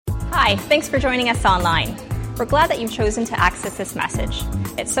Hi, thanks for joining us online. We're glad that you've chosen to access this message.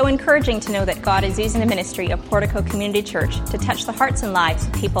 It's so encouraging to know that God is using the ministry of Portico Community Church to touch the hearts and lives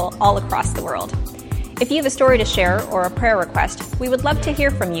of people all across the world. If you have a story to share or a prayer request, we would love to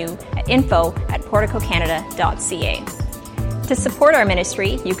hear from you at info@porticocanada.ca. To support our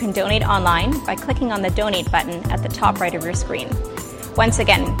ministry, you can donate online by clicking on the donate button at the top right of your screen. Once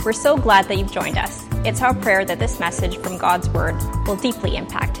again, we're so glad that you've joined us. It's our prayer that this message from God's Word will deeply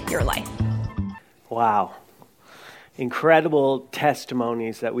impact your life. Wow. Incredible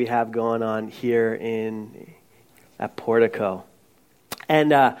testimonies that we have going on here at Portico.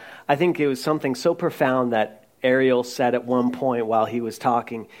 And I think it was something so profound that Ariel said at one point while he was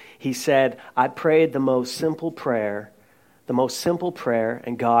talking. He said, I prayed the most simple prayer,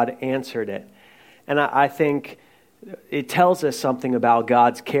 and God answered it. And I think it tells us something about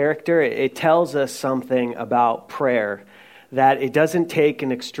God's character. It tells us something about prayer, that it doesn't take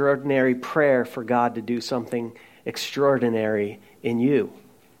an extraordinary prayer for God to do something extraordinary in you.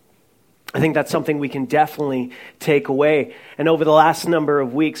 I think that's something we can definitely take away. And over the last number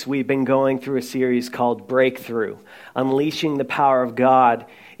of weeks, we've been going through a series called Breakthrough, Unleashing the Power of God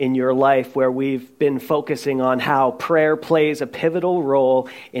in Your Life, where we've been focusing on how prayer plays a pivotal role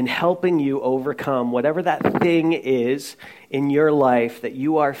in helping you overcome whatever that thing is in your life that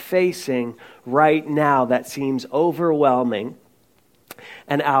you are facing right now that seems overwhelming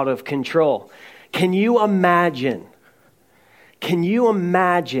and out of control. Can you imagine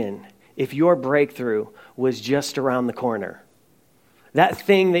if your breakthrough was just around the corner? That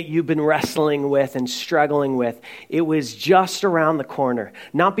thing that you've been wrestling with and struggling with, it was just around the corner.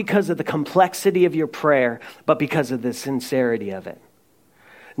 Not because of the complexity of your prayer, but because of the sincerity of it.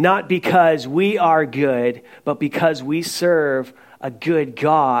 Not because we are good, but because we serve a good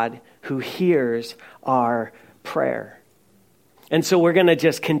God who hears our prayer. And so we're going to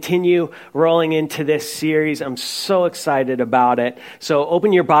just continue rolling into this series. I'm so excited about it. So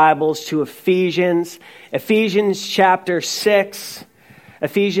open your Bibles to Ephesians chapter 6.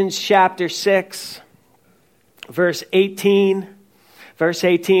 Ephesians chapter 6, verse 18.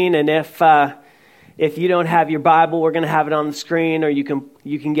 And if you don't have your Bible, we're going to have it on the screen, or you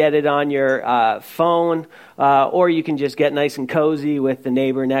can get it on your phone, or you can just get nice and cozy with the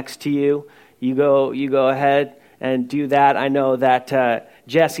neighbor next to you. You go ahead and do that. I know that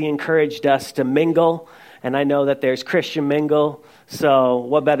Jesse encouraged us to mingle, and I know that there's Christian mingle. So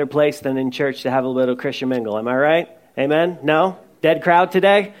what better place than in church to have a little Christian mingle? Am I right? Amen? No? Dead crowd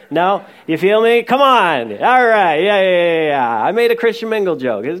today? No? You feel me? Come on. All right. Yeah. I made a Christian mingle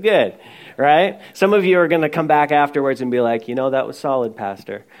joke. It's good, right? Some of you are going to come back afterwards and be like, that was solid,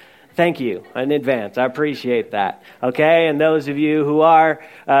 Pastor. Thank you in advance. I appreciate that. Okay? And those of you who are,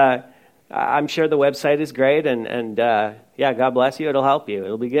 I'm sure the website is great, and God bless you. It'll help you.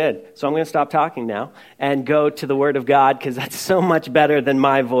 It'll be good. So I'm going to stop talking now and go to the Word of God, because that's so much better than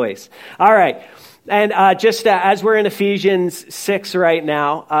my voice. All right. And as we're in Ephesians 6 right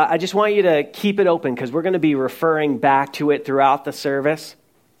now, I just want you to keep it open, because we're going to be referring back to it throughout the service.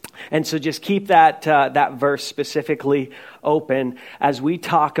 And so just keep that verse specifically open as we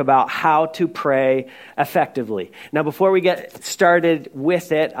talk about how to pray effectively. Now, before we get started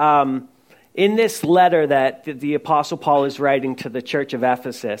with it, in this letter that the Apostle Paul is writing to the church of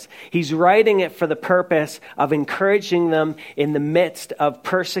Ephesus, he's writing it for the purpose of encouraging them in the midst of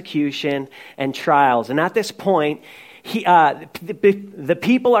persecution and trials. And at this point, the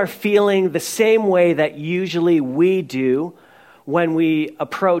people are feeling the same way that usually we do when we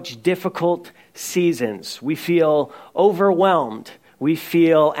approach difficult seasons. We feel overwhelmed. We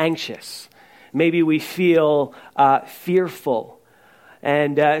feel anxious. Maybe we feel fearful.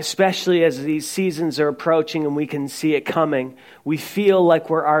 And especially as these seasons are approaching and we can see it coming, we feel like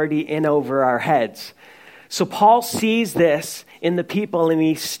we're already in over our heads. So Paul sees this in the people, and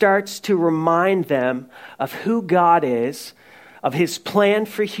he starts to remind them of who God is, of his plan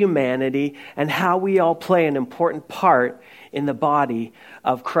for humanity, and how we all play an important part in the body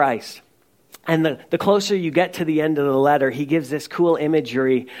of Christ. And the closer you get to the end of the letter, he gives this cool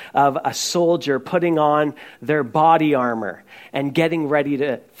imagery of a soldier putting on their body armor and getting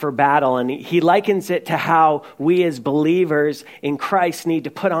ready for battle. And he likens it to how we as believers in Christ need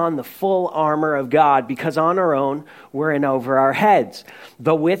to put on the full armor of God, because on our own, we're in over our heads.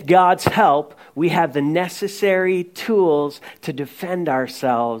 But with God's help, we have the necessary tools to defend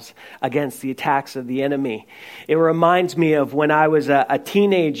ourselves against the attacks of the enemy. It reminds me of when I was a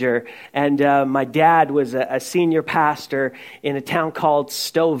teenager, and my dad was a senior pastor in a town called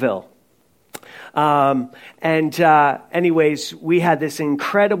Stouffville. Anyways, we had this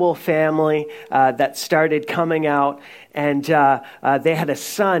incredible family that started coming out, and they had a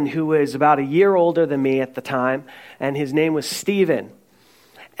son who was about a year older than me at the time, and his name was Stephen.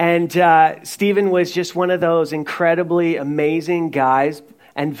 And Stephen was just one of those incredibly amazing guys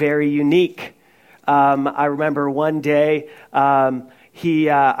and very unique. I remember one day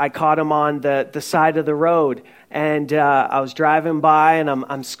I caught him on the side of the road, and I was driving by, and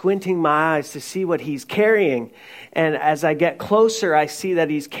I'm squinting my eyes to see what he's carrying. And as I get closer, I see that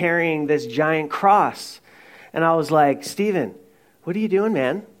he's carrying this giant cross. And I was like, Stephen, what are you doing,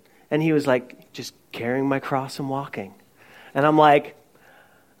 man? And he was like, just carrying my cross and walking. And I'm like,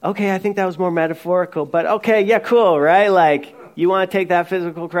 okay, I think that was more metaphorical, but okay, yeah, cool, right? Like, you want to take that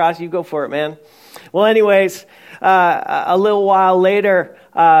physical cross, you go for it, man. Well, anyways, a little while later,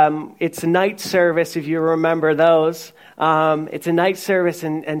 it's a night service, if you remember those. It's a night service,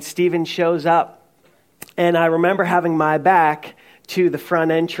 and Stephen shows up. And I remember having my back to the front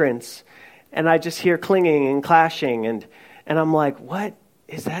entrance, and I just hear clinging and clashing, and I'm like, what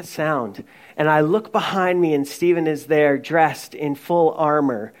is that sound? And I look behind me, and Stephen is there dressed in full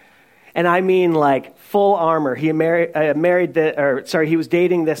armor. And I mean like full armor. He he was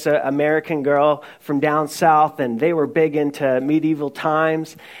dating this American girl from down south, and they were big into medieval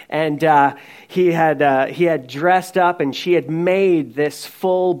times. And he had dressed up, and she had made this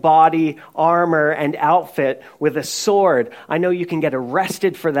full body armor and outfit with a sword. I know you can get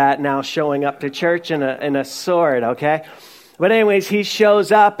arrested for that now, showing up to church in a sword, okay? But anyways, he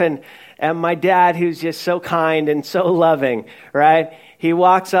shows up, and my dad, who's just so kind and so loving, right? He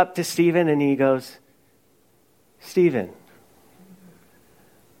walks up to Stephen and he goes, Stephen,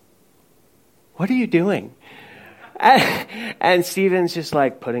 what are you doing? And Stephen's just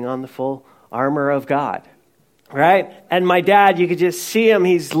like putting on the full armor of God, right? And my dad, you could just see him.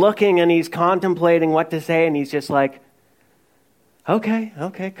 He's looking and he's contemplating what to say. And he's just like, okay,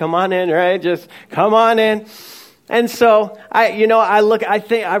 come on in, right? Just come on in. And so,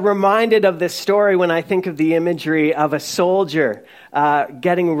 I'm reminded of this story when I think of the imagery of a soldier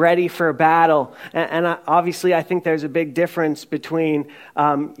getting ready for a battle. And obviously, I think there's a big difference between,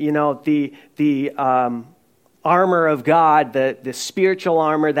 the armor of God, the spiritual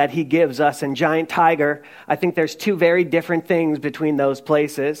armor that he gives us, and giant tiger. I think there's two very different things between those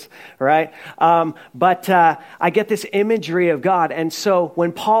places, right? But I get this imagery of God. And so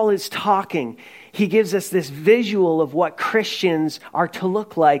when Paul is talking, he gives us this visual of what Christians are to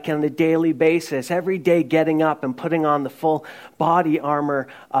look like on a daily basis, every day getting up and putting on the full body armor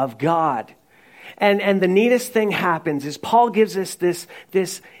of God. And the neatest thing happens is Paul gives us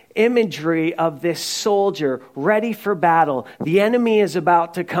this imagery of this soldier ready for battle. The enemy is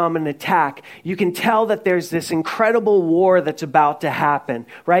about to come and attack. You can tell that there's this incredible war that's about to happen,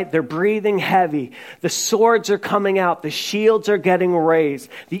 right? They're breathing heavy. The swords are coming out. The shields are getting raised.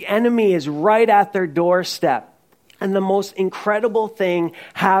 The enemy is right at their doorstep. And the most incredible thing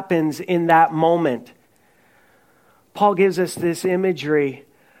happens in that moment. Paul gives us this imagery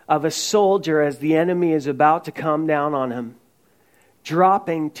of a soldier as the enemy is about to come down on him,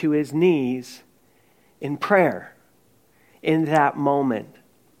 dropping to his knees in prayer in that moment.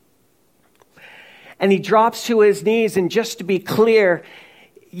 And he drops to his knees, and just to be clear,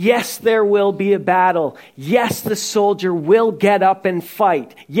 yes, there will be a battle. Yes, the soldier will get up and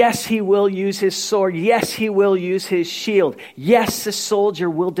fight. Yes, he will use his sword. Yes, he will use his shield. Yes, the soldier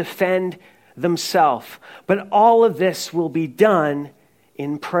will defend themselves. But all of this will be done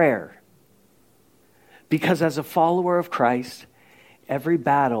in prayer. Because as a follower of Christ, every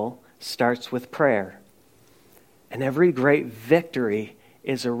battle starts with prayer. And every great victory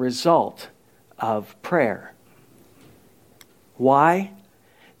is a result of prayer. Why?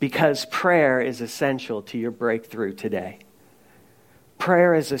 Because prayer is essential to your breakthrough today.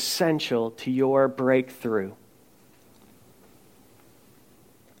 Prayer is essential to your breakthrough.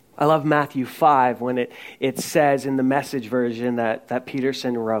 I love Matthew 5 when it says in the Message version that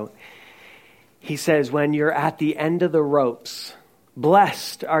Peterson wrote. He says, when you're at the end of the ropes,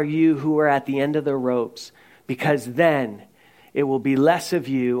 blessed are you who are at the end of the ropes, because then it will be less of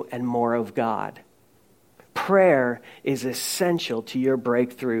you and more of God. Prayer is essential to your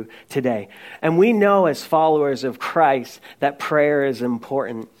breakthrough today. And we know as followers of Christ that prayer is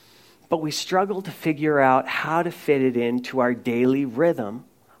important, but we struggle to figure out how to fit it into our daily rhythm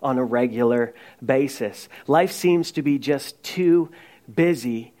on a regular basis. Life seems to be just too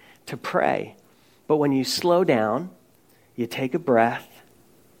busy to pray. But when you slow down, you take a breath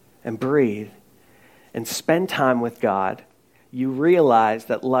and breathe and spend time with God, you realize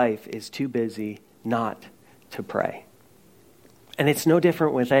that life is too busy not to pray. And it's no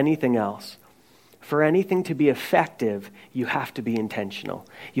different with anything else. For anything to be effective, you have to be intentional.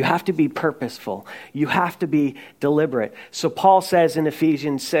 You have to be purposeful. You have to be deliberate. So Paul says in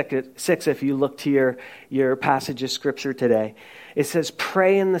Ephesians 6, if you look to your passage of scripture today, it says,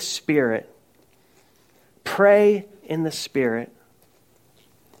 pray in the Spirit. Pray in the Spirit.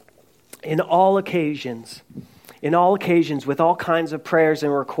 In all occasions, with all kinds of prayers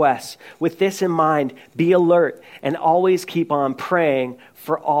and requests. With this in mind, be alert and always keep on praying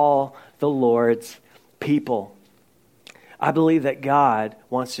for all the Lord's people. I believe that God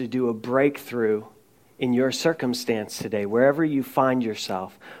wants to do a breakthrough in your circumstance today, wherever you find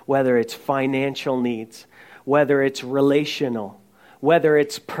yourself, whether it's financial needs, whether it's relational, whether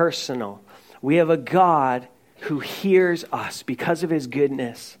it's personal. We have a God who hears us because of his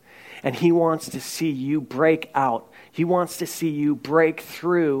goodness, and he wants to see you break out. He wants to see you break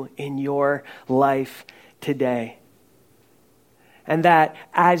through in your life today. And that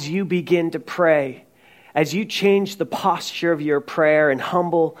as you begin to pray, as you change the posture of your prayer and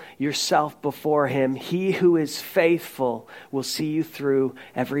humble yourself before him, he who is faithful will see you through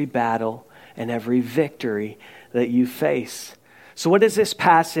every battle and every victory that you face. So what is this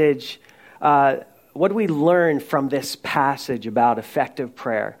passage? What do we learn from this passage about effective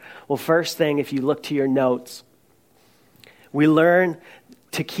prayer? Well, first thing, if you look to your notes, we learn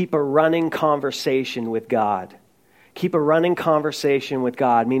to keep a running conversation with God. Keep a running conversation with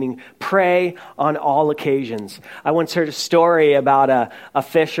God, meaning pray on all occasions. I once heard a story about a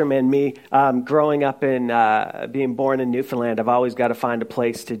fisherman. Me, growing up in being born in Newfoundland, I've always got to find a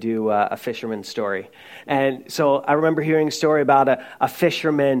place to do a fisherman story. And so I remember hearing a story about a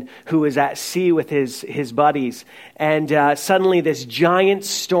fisherman who was at sea with his buddies. And suddenly this giant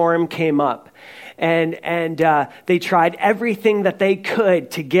storm came up. And they tried everything that they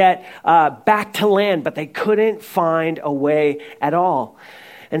could to get back to land, but they couldn't find a way at all.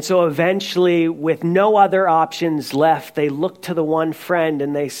 And so eventually, with no other options left, they looked to the one friend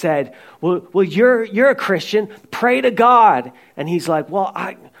and they said, well, you're a Christian, pray to God. And he's like, well,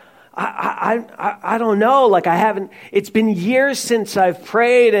 I don't know. Like I haven't, it's been years since I've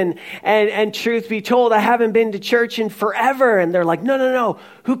prayed and truth be told, I haven't been to church in forever. And they're like, no,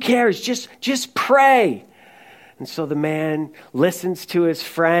 who cares? Just pray. And so the man listens to his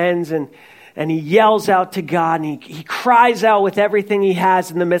friends and he yells out to God and he cries out with everything he has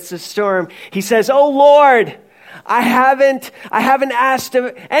in the midst of the storm. He says, oh Lord, I haven't asked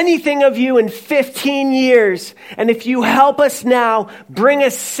anything of you in 15 years. And if you help us now, bring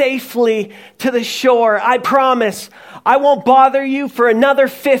us safely to the shore, I promise I won't bother you for another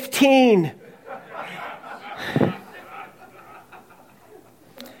 15.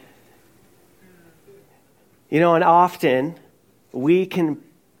 And often we can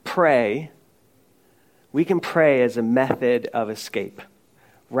pray as a method of escape,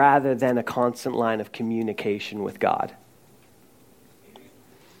 rather than a constant line of communication with God.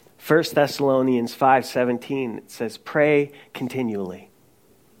 1 Thessalonians 5:17, it says, pray continually.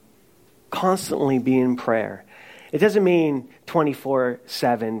 Constantly be in prayer. It doesn't mean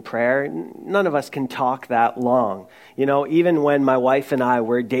 24/7 prayer. None of us can talk that long. Even when my wife and I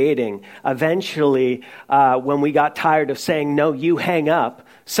were dating, eventually, when we got tired of saying, no, you hang up,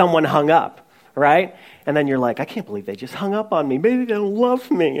 someone hung up, right? And then you're like, I can't believe they just hung up on me. Maybe they don't love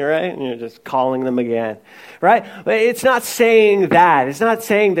me, right? And you're just calling them again, right? But it's not saying that. It's not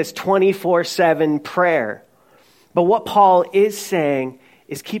saying this 24/7 prayer. But what Paul is saying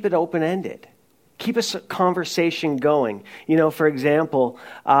is keep it open-ended. Keep a conversation going. For example,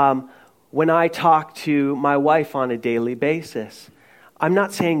 when I talk to my wife on a daily basis, I'm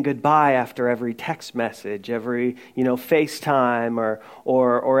not saying goodbye after every text message, every, FaceTime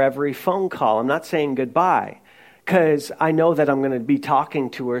or every phone call. I'm not saying goodbye because I know that I'm going to be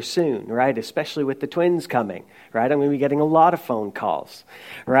talking to her soon, right? Especially with the twins coming, right? I'm going to be getting a lot of phone calls,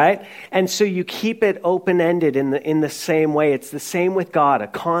 right? And so you keep it open-ended in the same way. It's the same with God, a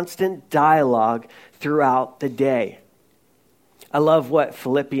constant dialogue throughout the day. I love what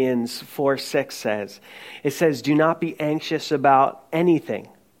Philippians 4:6 says. It says, do not be anxious about anything.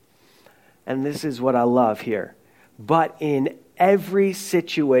 And this is what I love here. But in every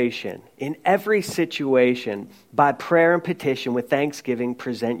situation, by prayer and petition with thanksgiving,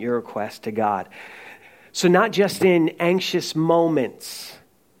 present your request to God. So not just in anxious moments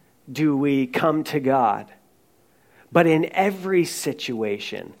do we come to God, But in every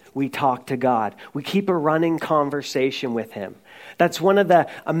situation, we talk to God. We keep a running conversation with him. That's one of the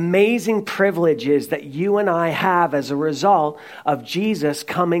amazing privileges that you and I have as a result of Jesus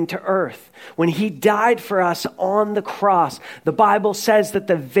coming to earth. When he died for us on the cross, the Bible says that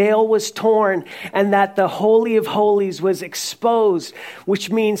the veil was torn and that the Holy of Holies was exposed, which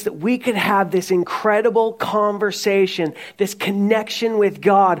means that we could have this incredible conversation, this connection with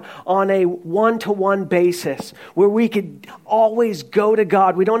God on a one-to-one basis, where we could always go to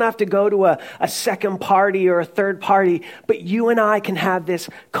God. We don't have to go to a second party or a third party, but you and I can have this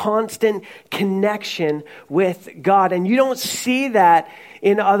constant connection with God. And you don't see that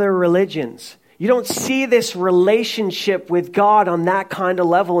in other religions. You don't see this relationship with God on that kind of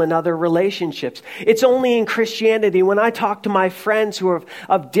level in other relationships. It's only in Christianity. When I talk to my friends who are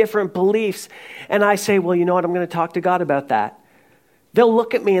of different beliefs, and I say, well, you know what, I'm going to talk to God about that. They'll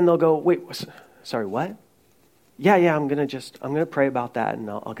look at me and they'll go, wait, sorry, what? Yeah, I'm going to pray about that and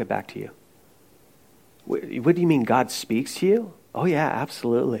I'll get back to you. What do you mean God speaks to you? Oh yeah,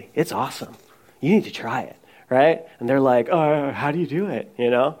 absolutely. It's awesome. You need to try it, right? And they're like, oh, how do you do it? You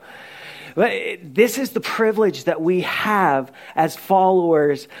know? But this is the privilege that we have as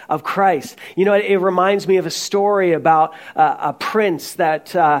followers of Christ. You know, it reminds me of a story about a prince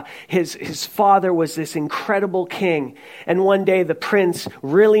that his father was this incredible king. And one day the prince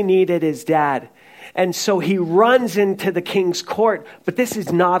really needed his dad. And so he runs into the king's court, but this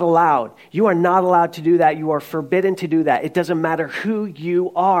is not allowed. You are not allowed to do that. You are forbidden to do that. It doesn't matter who you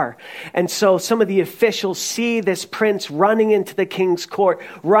are. And so some of the officials see this prince running into the king's court,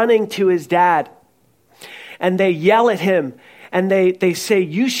 running to his dad. And they yell at him and they say,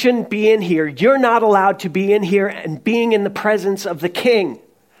 you shouldn't be in here. You're not allowed to be in here and being in the presence of the king.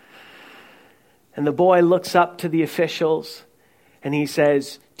 And the boy looks up to the officials and he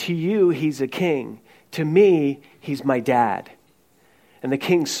says, to you, he's a king. To me, he's my dad. And the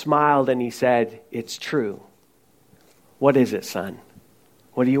king smiled and he said, it's true. What is it, son?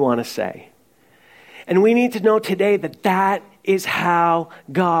 What do you want to say? And we need to know today that that is how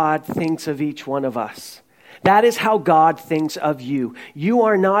God thinks of each one of us. That is how God thinks of you. You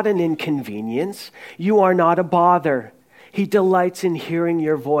are not an inconvenience. You are not a bother. He delights in hearing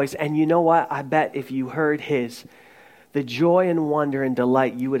your voice. And you know what? I bet if you heard his, the joy and wonder and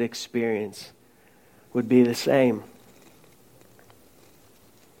delight you would experience would be the same.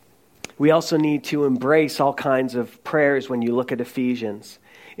 We also need to embrace all kinds of prayers when you look at Ephesians.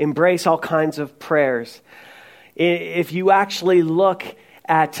 Embrace all kinds of prayers. If you actually look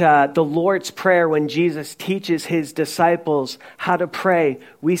at the Lord's Prayer when Jesus teaches his disciples how to pray,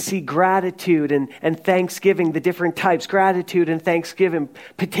 we see gratitude and thanksgiving, the different types, gratitude and thanksgiving,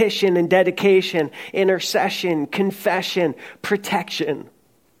 petition and dedication, intercession, confession, protection.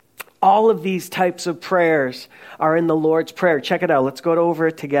 All of these types of prayers are in the Lord's Prayer. Check it out. Let's go over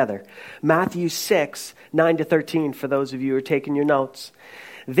it together. Matthew 6, 9-13, for those of you who are taking your notes.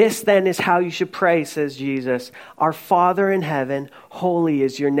 This then is how you should pray, says Jesus. Our Father in heaven, holy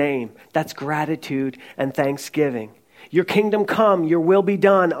is your name. That's gratitude and thanksgiving. Your kingdom come, your will be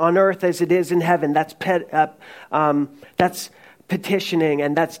done on earth as it is in heaven. That's petitioning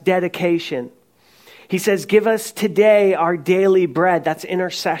and that's dedication. He says, give us today our daily bread. That's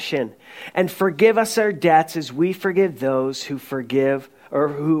intercession. And forgive us our debts as we forgive those who forgive or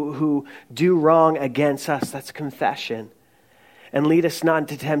who do wrong against us. That's confession. And lead us not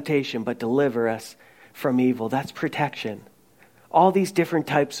into temptation, but deliver us from evil. That's protection. All these different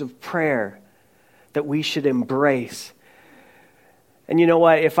types of prayer that we should embrace. And you know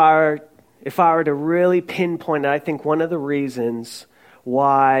what? If I were to really pinpoint it, I think one of the reasons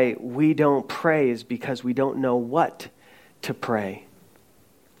why we don't pray is because we don't know what to pray.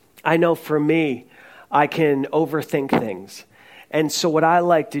 I know for me, I can overthink things. And so what I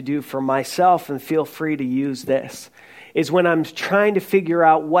like to do for myself, and feel free to use this, is when I'm trying to figure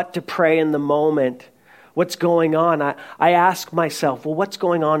out what to pray in the moment, what's going on, I ask myself, well, what's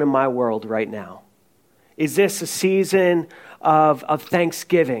going on in my world right now? Is this a season of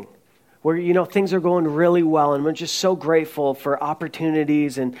Thanksgiving where, you know, things are going really well and we're just so grateful for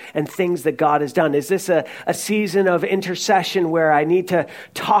opportunities and things that God has done? Is this a season of intercession where I need to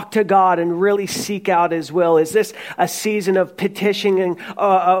talk to God and really seek out his will? Is this a season of petitioning?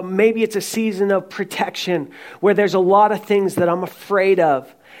 Maybe it's a season of protection where there's a lot of things that I'm afraid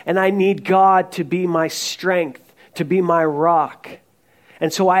of and I need God to be my strength, to be my rock.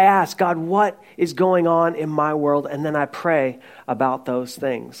 And so I ask God, what is going on in my world? And then I pray about those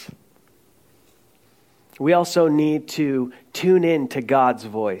things. We also need to tune in to God's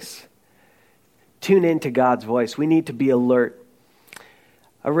voice. Tune in to God's voice. We need to be alert.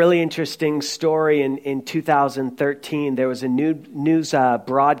 A really interesting story in 2013, there was a news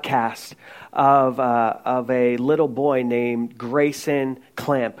broadcast of a little boy named Grayson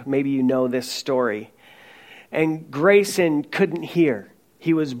Clamp. Maybe you know this story. And Grayson couldn't hear.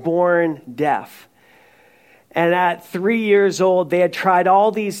 He was born deaf. And at 3 years old, they had tried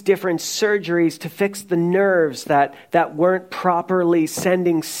all these different surgeries to fix the nerves that weren't properly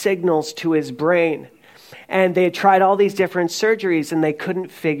sending signals to his brain. And they had tried all these different surgeries and they couldn't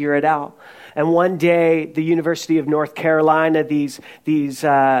figure it out. And one day, the University of North Carolina, these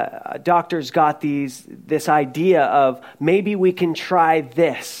doctors got this idea of maybe we can try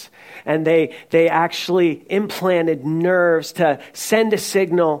this. And they actually implanted nerves to send a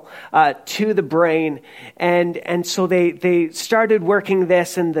signal to the brain. And so they started working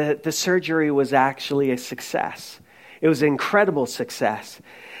this, and the surgery was actually a success. It was an incredible success.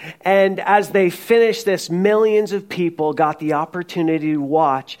 And as they finished this, millions of people got the opportunity to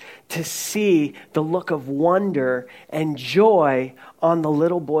watch, to see the look of wonder and joy on the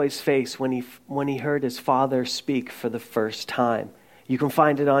little boy's face when he heard his father speak for the first time. You can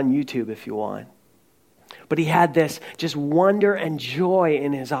find it on YouTube if you want. But he had this just wonder and joy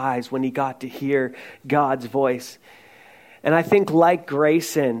in his eyes when he got to hear God's voice. And I think like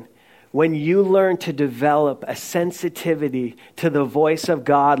Grayson, when you learn to develop a sensitivity to the voice of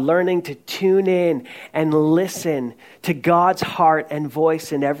God, learning to tune in and listen to God's heart and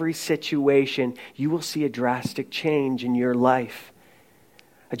voice in every situation, you will see a drastic change in your life.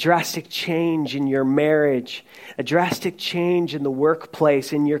 A drastic change in your marriage, a drastic change in the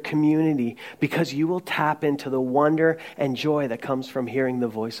workplace, in your community, because you will tap into the wonder and joy that comes from hearing the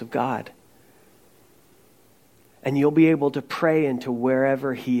voice of God. And you'll be able to pray into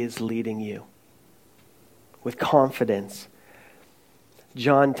wherever He is leading you with confidence.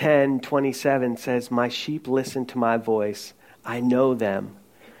 John 10:27 says, "My sheep listen to my voice. I know them,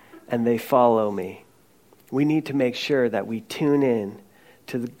 and they follow me." We need to make sure that we tune in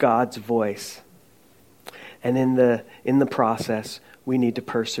to God's voice. And in the process, we need to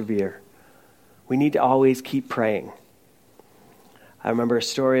persevere. We need to always keep praying. I remember a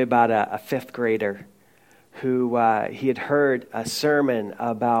story about a fifth grader who he had heard a sermon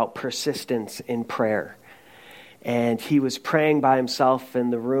about persistence in prayer. And he was praying by himself in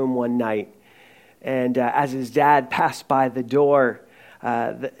the room one night. And as his dad passed by the door,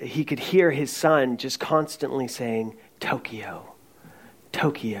 he could hear his son just constantly saying, "Tokyo,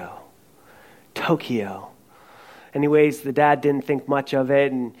 Tokyo, Tokyo." Anyways, the dad didn't think much of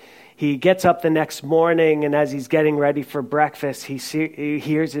it, and he gets up the next morning, and as he's getting ready for breakfast, he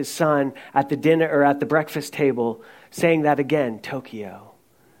hears his son at the dinner or at the breakfast table saying that again, "Tokyo,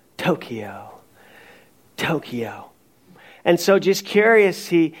 Tokyo, Tokyo." And so just curious,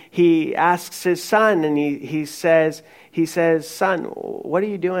 he asks his son, and he says, "Son, what are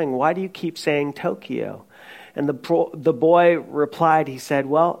you doing? Why do you keep saying Tokyo?" And the boy replied, he said,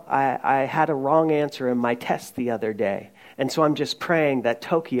 "Well, I had a wrong answer in my test the other day. And so I'm just praying that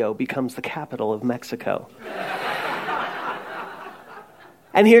Tokyo becomes the capital of Mexico."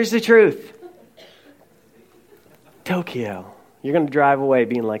 And here's the truth. Tokyo. You're going to drive away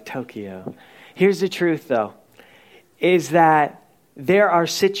being like, "Tokyo." Here's the truth, though, is that there are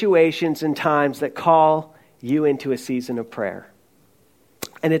situations and times that call you into a season of prayer.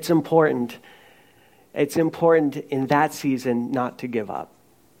 And it's important. It's important in that season not to give up,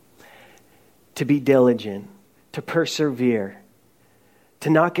 to be diligent, to persevere, to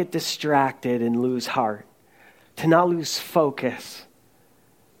not get distracted and lose heart, to not lose focus,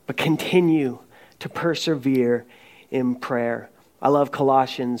 but continue to persevere in prayer. I love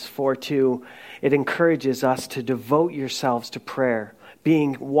Colossians 4:2. It encourages us to devote yourselves to prayer,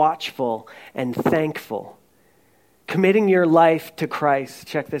 being watchful and thankful. Committing your life to Christ.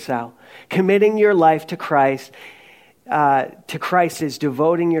 Check this out. Committing your life to Christ is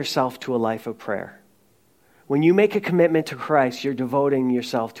devoting yourself to a life of prayer. When you make a commitment to Christ, you're devoting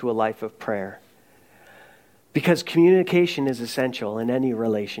yourself to a life of prayer. Because communication is essential in any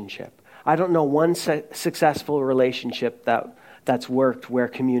relationship. I don't know one successful relationship that's worked where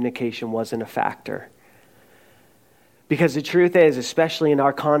communication wasn't a factor. Because the truth is, especially in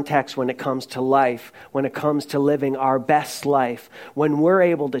our context when it comes to life, when it comes to living our best life, when we're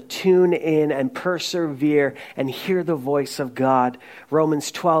able to tune in and persevere and hear the voice of God,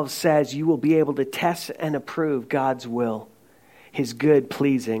 Romans 12 says you will be able to test and approve God's will, His good,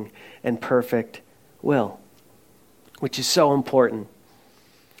 pleasing, and perfect will, which is so important.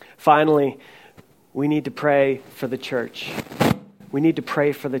 Finally, we need to pray for the church. We need to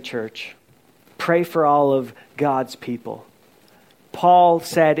pray for the church. Pray for all of God's people. Paul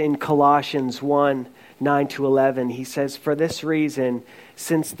said in Colossians 1, 9-11, he says, "For this reason,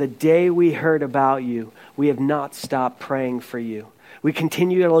 since the day we heard about you, we have not stopped praying for you. We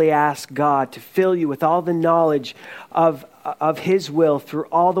continually ask God to fill you with all the knowledge of his will through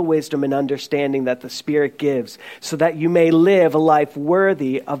all the wisdom and understanding that the Spirit gives, so that you may live a life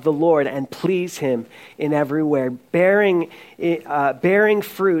worthy of the Lord and please him in every way, bearing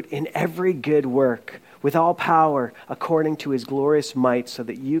fruit in every good work, with all power according to his glorious might, so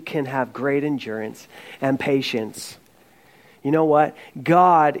that you can have great endurance and patience." You know what?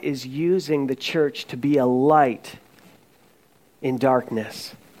 God is using the church to be a light in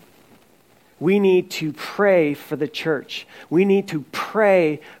darkness. We need to pray for the church. We need to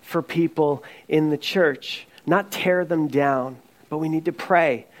pray for people in the church, not tear them down, but we need to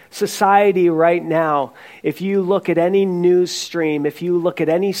pray. Society right now, if you look at any news stream, if you look at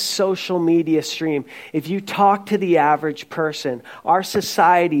any social media stream, if you talk to the average person, our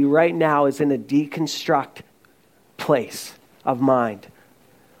society right now is in a deconstruct place of mind.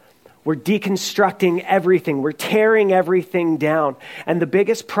 We're deconstructing everything. We're tearing everything down. And the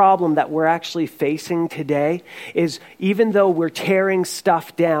biggest problem that we're actually facing today is, even though we're tearing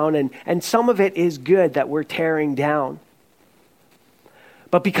stuff down, and some of it is good that we're tearing down,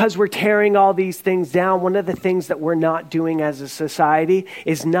 but because we're tearing all these things down, one of the things that we're not doing as a society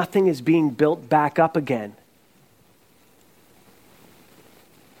is nothing is being built back up again.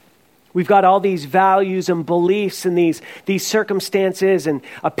 We've got all these values and beliefs and these circumstances and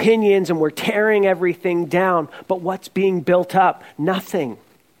opinions, and we're tearing everything down. But what's being built up? Nothing.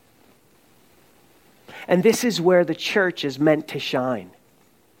 And this is where the church is meant to shine.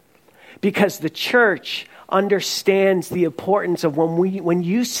 Because the church understands the importance of when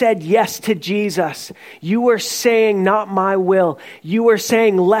you said yes to Jesus, you were saying, "Not my will." You were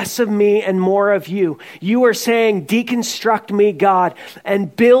saying, "Less of me and more of you." You were saying, "Deconstruct me, God,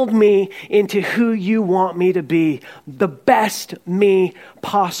 and build me into who you want me to be, the best me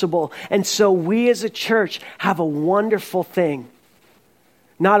possible." And so we as a church have a wonderful thing.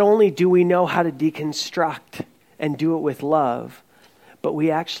 Not only do we know how to deconstruct and do it with love, but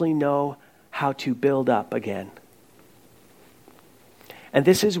we actually know how to build up again. And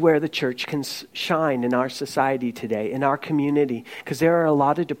this is where the church can shine in our society today, in our community, because there are a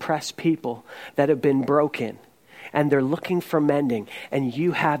lot of depressed people that have been broken, and they're looking for mending, and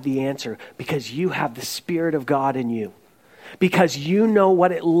you have the answer because you have the Spirit of God in you. Because you know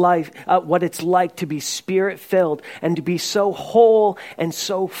what it's like to be Spirit-filled and to be so whole and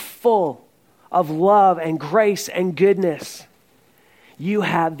so full of love and grace and goodness. You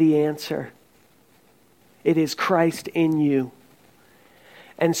have the answer. It is Christ in you.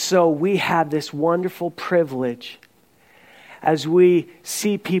 And so we have this wonderful privilege as we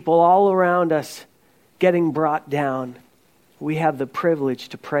see people all around us getting brought down. We have the privilege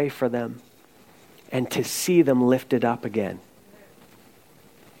to pray for them and to see them lifted up again.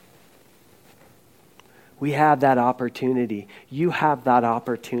 We have that opportunity. You have that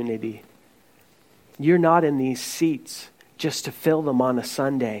opportunity. You're not in these seats just to fill them on a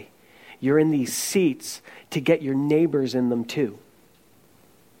Sunday. You're in these seats to get your neighbors in them too.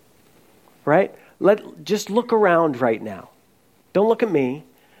 Right? Just look around right now. Don't look at me.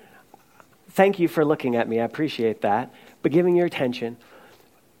 Thank you for looking at me. I appreciate that. But giving your attention.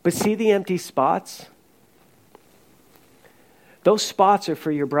 But see the empty spots? Those spots are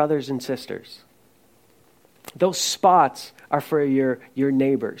for your brothers and sisters. Those spots are for your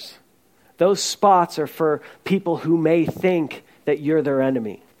neighbors. Those spots are for people who may think that you're their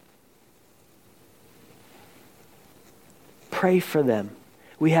enemy. Pray for them.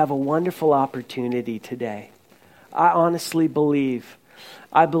 We have a wonderful opportunity today. I honestly believe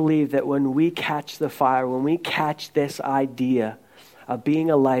that when we catch the fire, when we catch this idea of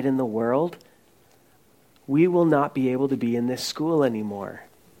being a light in the world, we will not be able to be in this school anymore.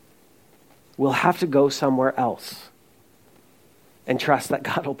 We'll have to go somewhere else and trust that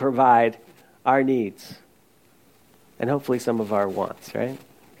God will provide our needs and hopefully some of our wants, right?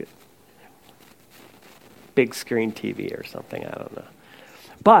 Good. Big screen TV or something, I don't know.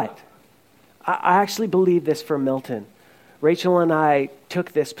 But I actually believe this for Milton. Rachel and I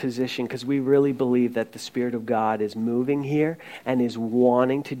took this position because we really believe that the Spirit of God is moving here and is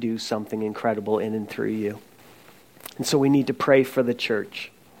wanting to do something incredible in and through you. And so we need to pray for the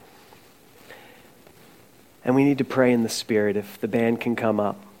church. And we need to pray in the Spirit if the band can come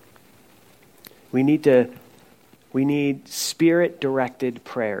up. We need Spirit-directed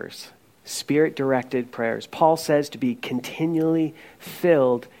prayers. Spirit-directed prayers. Paul says to be continually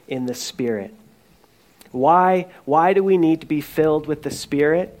filled in the Spirit. Why do we need to be filled with the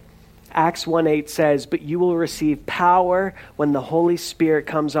Spirit? Acts 1:8 says, "But you will receive power when the Holy Spirit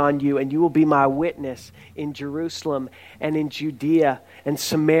comes on you, and you will be my witness in Jerusalem and in Judea and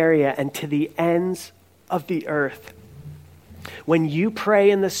Samaria and to the ends of the earth." When you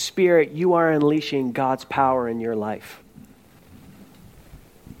pray in the Spirit, you are unleashing God's power in your life.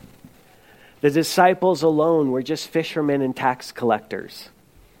 The disciples alone were just fishermen and tax collectors.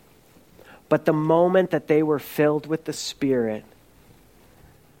 But the moment that they were filled with the Spirit,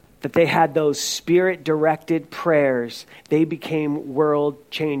 that they had those Spirit-directed prayers, they became world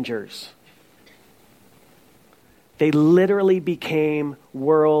changers. They literally became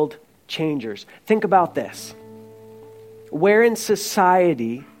world changers. Think about this. Where in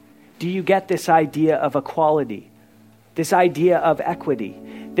society do you get this idea of equality, this idea of equity,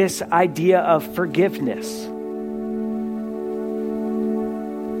 this idea of forgiveness,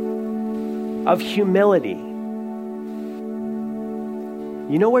 of humility?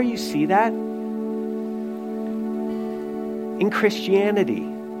 You know where you see that? In Christianity.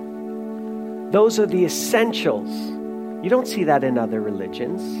 Those are the essentials. You don't see that in other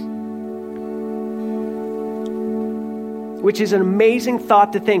religions. Which is an amazing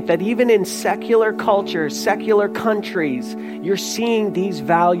thought to think that even in secular cultures, secular countries, you're seeing these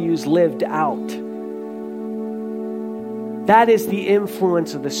values lived out. That is the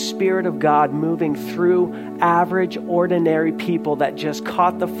influence of the Spirit of God moving through average, ordinary people that just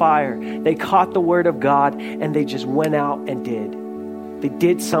caught the fire. They caught the Word of God and they just went out and did. They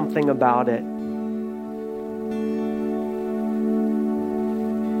did something about it.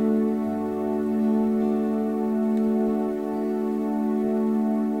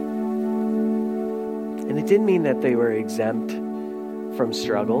 And it didn't mean that they were exempt from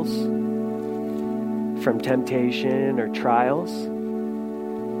struggles, from temptation or trials.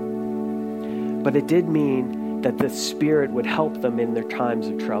 But it did mean that the Spirit would help them in their times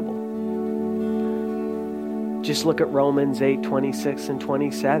of trouble. Just look at Romans 8:26 and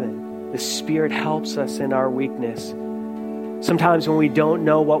 27. The Spirit helps us in our weakness. Sometimes when we don't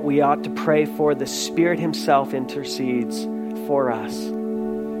know what we ought to pray for, the Spirit Himself intercedes for us.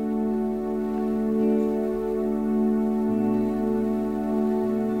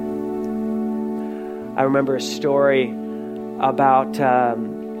 I remember a story about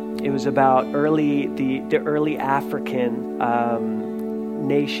it was about the early African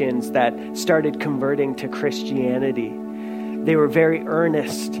nations that started converting to Christianity. They were very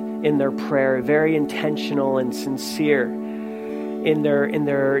earnest in their prayer, very intentional and sincere in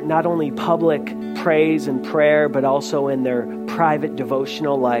their not only public praise and prayer, but also in their private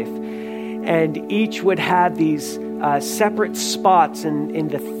devotional life. And each would have these separate spots in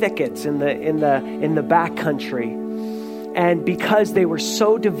the thickets, in the backcountry. And because they were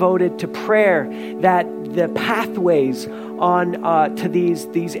so devoted to prayer, that the pathways on to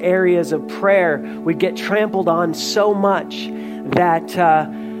these areas of prayer would get trampled on so much that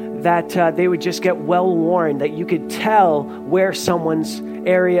they would just get well worn, that you could tell where someone's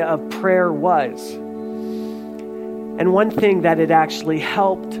area of prayer was. And one thing that had actually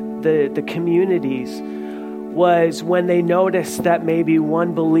helped the communities was when they noticed that maybe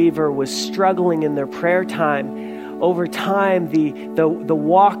one believer was struggling in their prayer time. Over time, the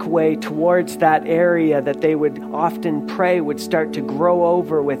walkway towards that area that they would often pray would start to grow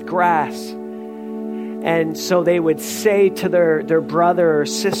over with grass. And so they would say to their brother or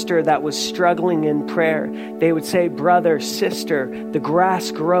sister that was struggling in prayer, they would say, "Brother, sister, the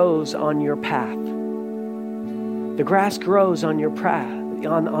grass grows on your path. The grass grows on your path,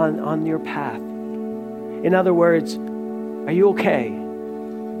 on your path." In other words, are you okay?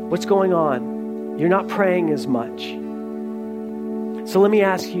 What's going on? You're not praying as much. So let me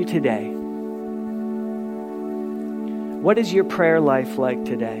ask you today, what is your prayer life like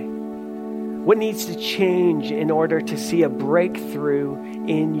today? What needs to change in order to see a breakthrough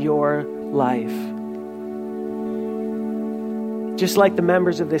in your life? Just like the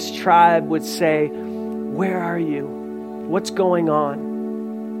members of this tribe would say, "Where are you? What's going on?"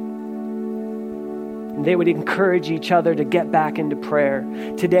 And they would encourage each other to get back into prayer.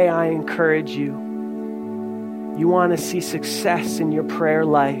 Today, I encourage you. You want to see success in your prayer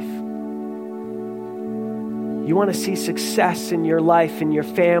life. You want to see success in your life, in your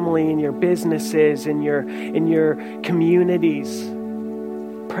family, in your businesses, in your communities.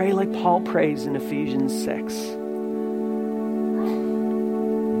 Pray like Paul prays in Ephesians 6.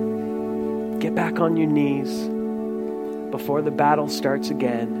 Get back on your knees before the battle starts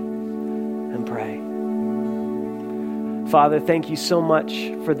again and pray. Father, thank you so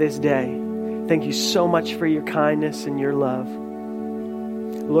much for this day. Thank you so much for your kindness and your love.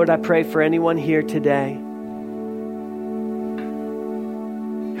 Lord, I pray for anyone here today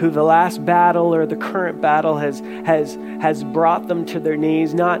who the last battle or the current battle has brought them to their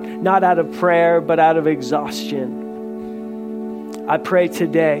knees, not out of prayer, but out of exhaustion. I pray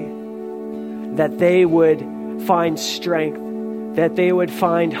today that they would find strength, that they would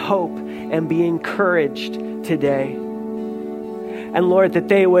find hope and be encouraged today. And Lord, that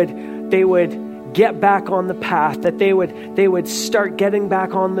they would get back on the path, that they would start getting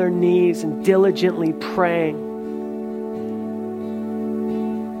back on their knees and diligently praying.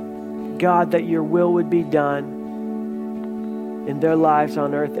 God, that your will would be done in their lives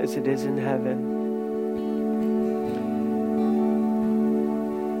on earth as it is in heaven.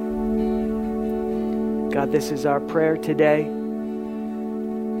 God, this is our prayer today.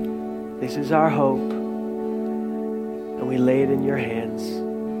 This is our hope. And we lay it in your hands.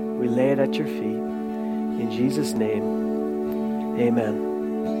 We lay it at your feet. In Jesus' name, amen.